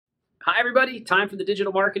Hi, everybody. Time for the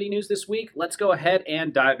digital marketing news this week. Let's go ahead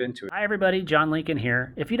and dive into it. Hi, everybody. John Lincoln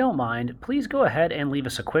here. If you don't mind, please go ahead and leave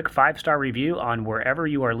us a quick 5-star review on wherever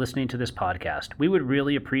you are listening to this podcast. We would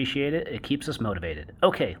really appreciate it. It keeps us motivated.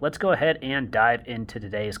 Okay, let's go ahead and dive into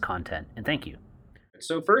today's content. And thank you.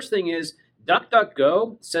 So first thing is,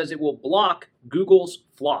 DuckDuckGo says it will block Google's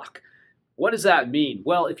FLoC. What does that mean?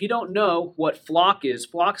 Well, if you don't know what FLoC is,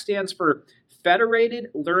 FLoC stands for Federated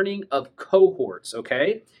Learning of Cohorts,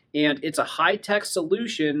 okay? And it's a high-tech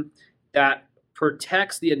solution that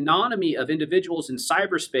protects the anonymity of individuals in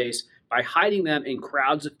cyberspace by hiding them in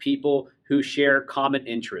crowds of people who share common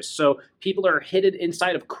interests. So people are hidden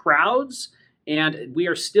inside of crowds, and we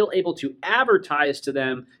are still able to advertise to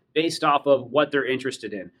them based off of what they're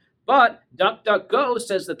interested in. But DuckDuckGo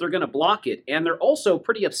says that they're going to block it, and they're also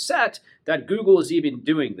pretty upset that Google is even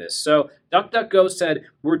doing this. So DuckDuckGo said,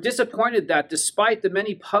 "We're disappointed that despite the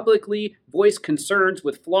many publicly voiced concerns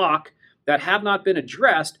with FLoC that have not been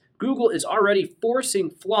addressed, Google is already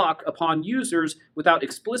forcing FLoC upon users without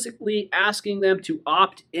explicitly asking them to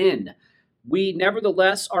opt in. We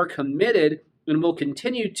nevertheless are committed and will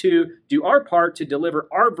continue to do our part to deliver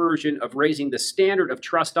our version of raising the standard of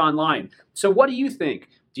trust online." So what do you think?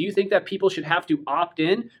 Do you think that people should have to opt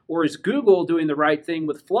in, or is Google doing the right thing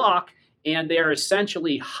with FLoC and they are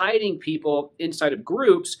essentially hiding people inside of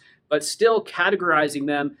groups but still categorizing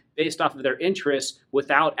them based off of their interests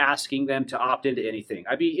without asking them to opt into anything?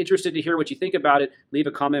 I'd be interested to hear what you think about it. Leave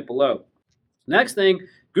a comment below. Next thing,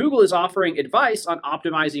 Google is offering advice on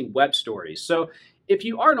optimizing web stories. So if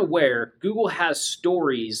you aren't aware, Google has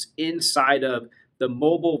stories inside of the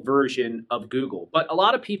mobile version of Google, but a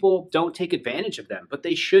lot of people don't take advantage of them, but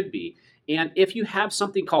they should be. And if you have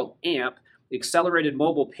something called AMP, Accelerated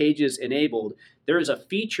Mobile Pages enabled, there is a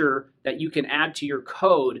feature that you can add to your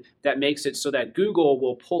code that makes it so that Google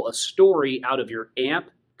will pull a story out of your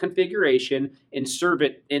AMP configuration and serve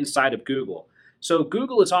it inside of Google. So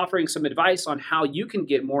Google is offering some advice on how you can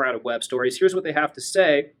get more out of web stories. Here's what they have to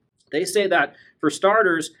say. They say that for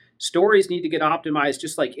starters, stories need to get optimized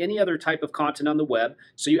just like any other type of content on the web.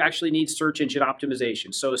 So you actually need search engine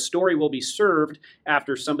optimization. So a story will be served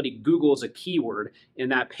after somebody Googles a keyword,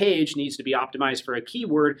 and that page needs to be optimized for a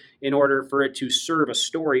keyword in order for it to serve a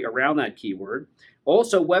story around that keyword.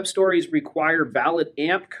 Also, web stories require valid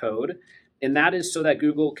AMP code, and that is so that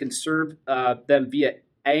Google can serve them via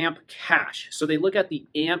AMP cache. So they look at the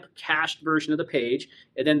AMP cached version of the page,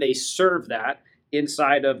 and then they serve that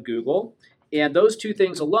inside of Google. And those two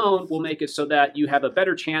things alone will make it so that you have a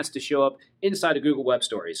better chance to show up inside of Google Web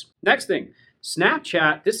Stories. Next thing,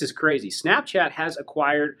 Snapchat. This is crazy. Snapchat has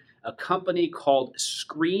acquired a company called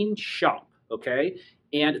ScreenShop, okay?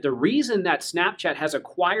 And the reason that Snapchat has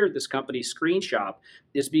acquired this company, ScreenShop,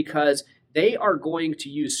 is because they are going to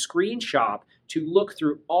use ScreenShop to look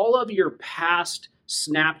through all of your past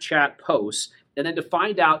Snapchat posts and then to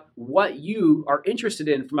find out what you are interested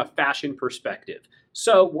in from a fashion perspective.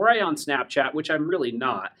 So were I on Snapchat, which I'm really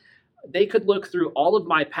not, they could look through all of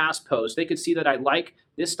my past posts. They could see that I like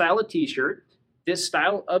this style of t-shirt, this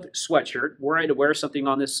style of sweatshirt, were I to wear something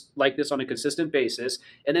on this like this on a consistent basis.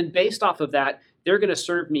 And then based off of that, they're going to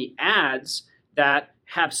serve me ads that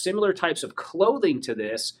have similar types of clothing to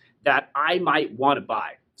this that I might want to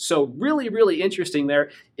buy. So really, really interesting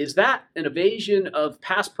there. Is that an evasion of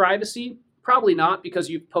past privacy? Probably not, because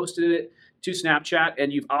you've posted it to Snapchat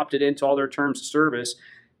and you've opted into all their terms of service.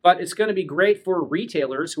 But it's going to be great for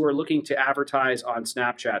retailers who are looking to advertise on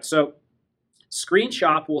Snapchat. So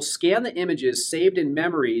ScreenShop will scan the images saved in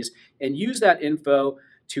memories and use that info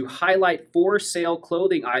to highlight for sale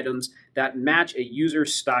clothing items that match a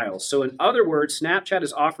user's style. So in other words, Snapchat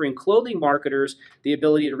is offering clothing marketers the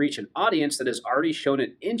ability to reach an audience that has already shown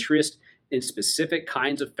an interest in specific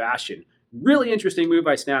kinds of fashion. Really interesting move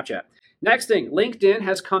by Snapchat. Next thing, LinkedIn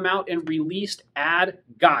has come out and released ad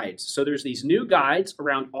guides. So there's these new guides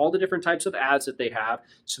around all the different types of ads that they have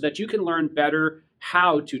so that you can learn better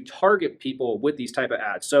how to target people with these type of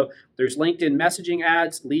ads. So there's LinkedIn messaging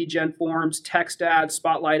ads, lead gen forms, text ads,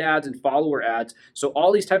 spotlight ads, and follower ads. So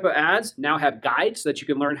all these type of ads now have guides so that you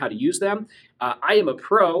can learn how to use them. I am a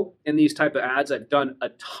pro in these type of ads. I've done a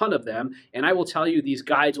ton of them, and I will tell you these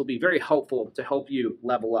guides will be very helpful to help you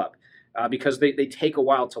level up. Because they take a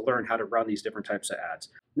while to learn how to run these different types of ads.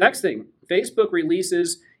 Next thing, Facebook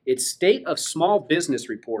releases its State of Small Business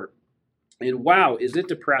report. And wow, is it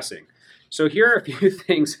depressing. So here are a few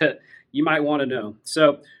things that you might want to know.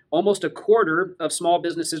 So almost a quarter of small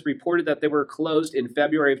businesses reported that they were closed in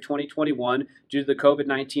February of 2021 due to the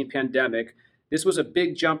COVID-19 pandemic. This was a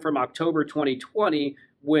big jump from October 2020,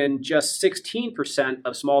 when just 16%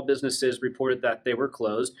 of small businesses reported that they were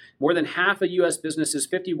closed. More than half of U.S. businesses,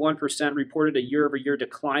 51%, reported a year-over-year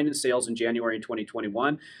decline in sales in January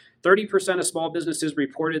 2021. 30% of small businesses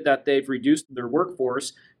reported that they've reduced their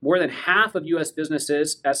workforce. More than half of U.S.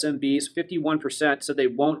 businesses, SMBs, 51%, said they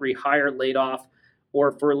won't rehire, laid off,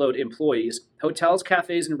 or furloughed employees. Hotels,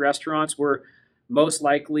 cafes, and restaurants were most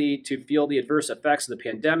likely to feel the adverse effects of the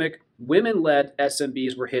pandemic. Women-led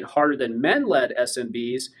SMBs were hit harder than men-led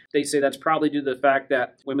SMBs. They say that's probably due to the fact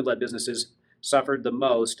that women-led businesses suffered the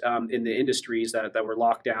most in the industries that were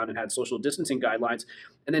locked down and had social distancing guidelines.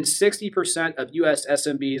 And then 60% of U.S.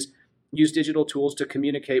 SMBs use digital tools to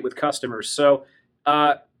communicate with customers. So,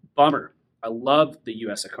 bummer. I love the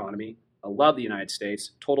U.S. economy. I love the United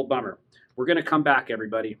States. Total bummer. We're going to come back,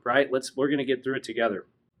 everybody, right? We're going to get through it together.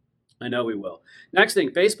 I know we will. Next thing,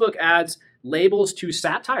 Facebook adds labels to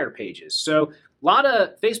satire pages. So a lot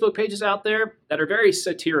of Facebook pages out there that are very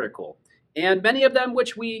satirical, and many of them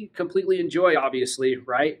which we completely enjoy, obviously,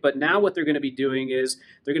 right? But now what they're going to be doing is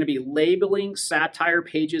they're going to be labeling satire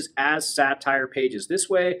pages as satire pages. This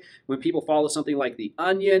way, when people follow something like The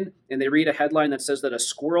Onion and they read a headline that says that a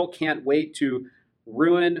squirrel can't wait to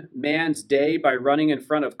ruin man's day by running in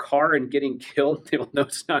front of car and getting killed, they will know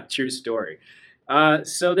it's not a true story.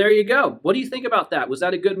 So there you go. What do you think about that? Was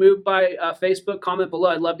that a good move by Facebook? Comment below.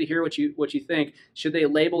 I'd love to hear what you think. Should they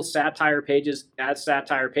label satire pages as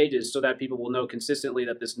satire pages so that people will know consistently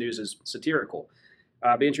that this news is satirical?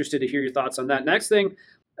 I'd be interested to hear your thoughts on that. Next thing,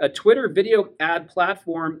 a Twitter video ad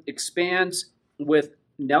platform expands with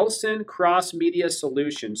Nelson Cross Media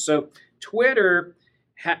Solutions. So Twitter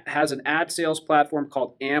has an ad sales platform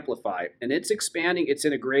called Amplify, and it's expanding its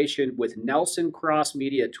integration with Nelson Cross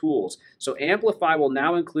Media tools. So Amplify will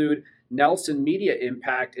now include Nelson Media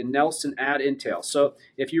Impact and Nelson Ad Intel. So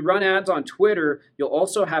if you run ads on Twitter, you'll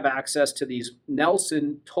also have access to these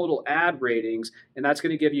Nelson total ad ratings, and that's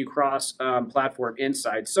going to give you cross-platform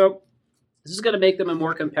insights. So this is going to make them a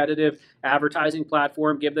more competitive advertising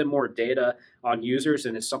platform, give them more data on users,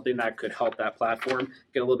 and it's something that could help that platform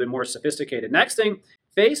get a little bit more sophisticated. Next thing,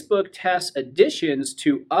 Facebook tests additions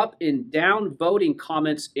to up and down voting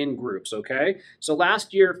comments in groups, okay? So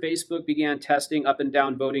last year, Facebook began testing up and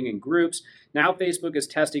down voting in groups. Now Facebook is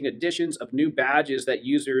testing additions of new badges that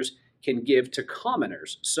users can give to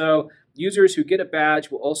commenters. So users who get a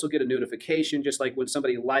badge will also get a notification, just like when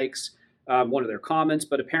somebody likes one of their comments.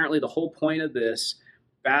 But apparently the whole point of this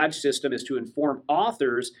badge system is to inform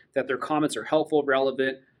authors that their comments are helpful,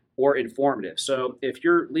 relevant, or informative. So if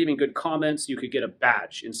you're leaving good comments, you could get a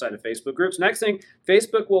badge inside of Facebook groups. Next thing,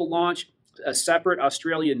 Facebook will launch a separate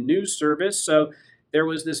Australian news service. So there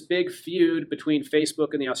was this big feud between Facebook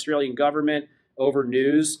and the Australian government over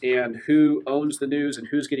news and who owns the news and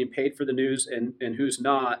who's getting paid for the news and who's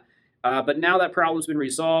not. But now that problem's been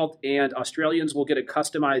resolved, and Australians will get a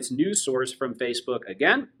customized news source from Facebook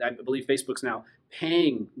again. I believe Facebook's now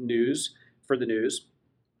paying news for the news.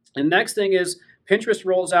 And next thing is Pinterest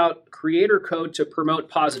rolls out creator code to promote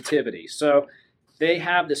positivity. So they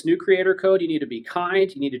have this new creator code. You need to be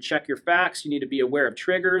kind. You need to check your facts. You need to be aware of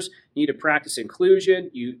triggers. You need to practice inclusion.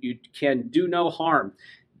 You can do no harm.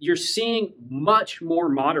 You're seeing much more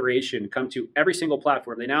moderation come to every single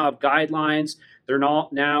platform. They now have guidelines. They're now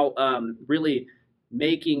really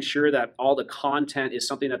making sure that all the content is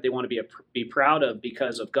something that they want to be proud of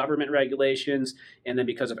because of government regulations, and then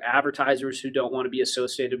because of advertisers who don't want to be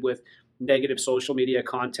associated with negative social media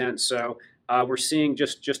content. So we're seeing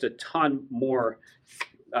just a ton more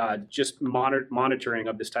monitoring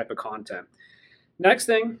of this type of content. Next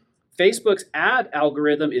thing, Facebook's ad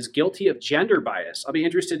algorithm is guilty of gender bias. I'll be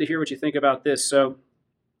interested to hear what you think about this. So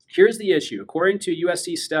here's the issue. According to a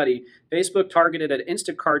USC study, Facebook targeted an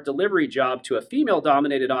Instacart delivery job to a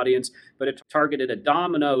female-dominated audience, but it targeted a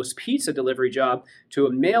Domino's pizza delivery job to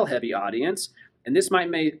a male-heavy audience. And this might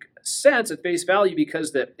make sense at face value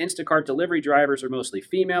because the Instacart delivery drivers are mostly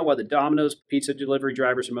female, while the Domino's pizza delivery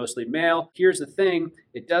drivers are mostly male. Here's the thing.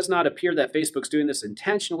 It does not appear that Facebook's doing this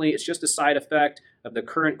intentionally. It's just a side effect of the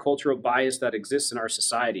current cultural bias that exists in our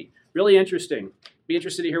society. Really interesting. Be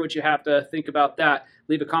interested to hear what you have to think about that.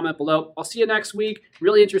 Leave a comment below. I'll see you next week.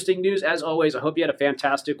 Really interesting news as always. I hope you had a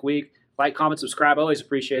fantastic week. Like, comment, subscribe. Always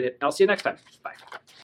appreciate it. I'll see you next time. Bye.